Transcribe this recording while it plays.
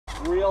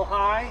Real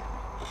high.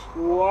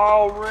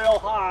 Whoa, real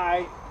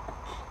high.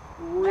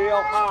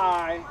 Real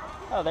high.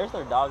 Oh, there's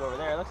their dog over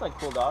there. It looks like a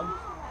cool dog.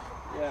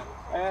 Yeah.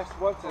 I asked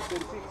once, I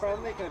said, is he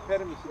friendly? Can I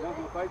pet him? He said, no,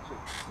 he'll bite you.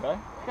 Really?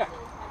 Yeah.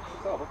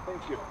 That's all.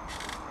 Thank you.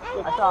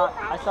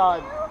 I saw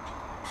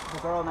the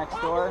girl next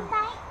door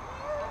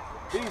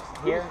He's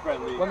here.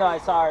 friendly. Well, no, I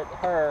saw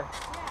her.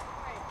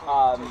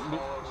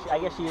 I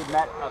guess she had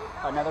met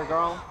another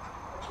girl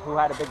who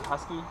had a big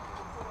husky,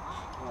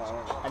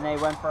 and they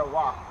went for a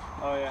walk.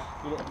 Oh, yeah.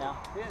 You didn't know?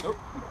 Yeah. Nope.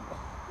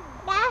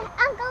 Dad,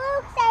 Uncle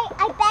Luke say,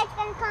 I bet it's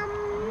gonna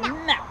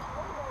come now.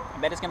 I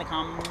bet it's gonna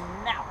come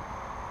now.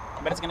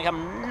 I bet it's gonna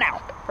come now.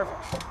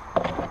 Perfect.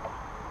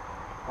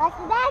 What's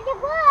the bag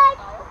of wood?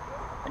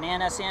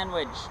 Banana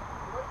sandwich,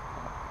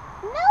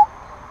 Nope.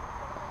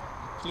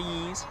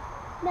 please.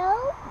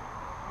 Nope.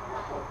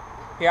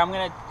 Here, I'm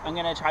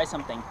gonna try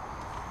something.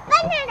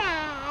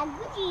 Banana.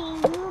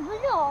 Gucci.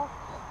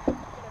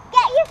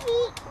 Get your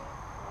feet.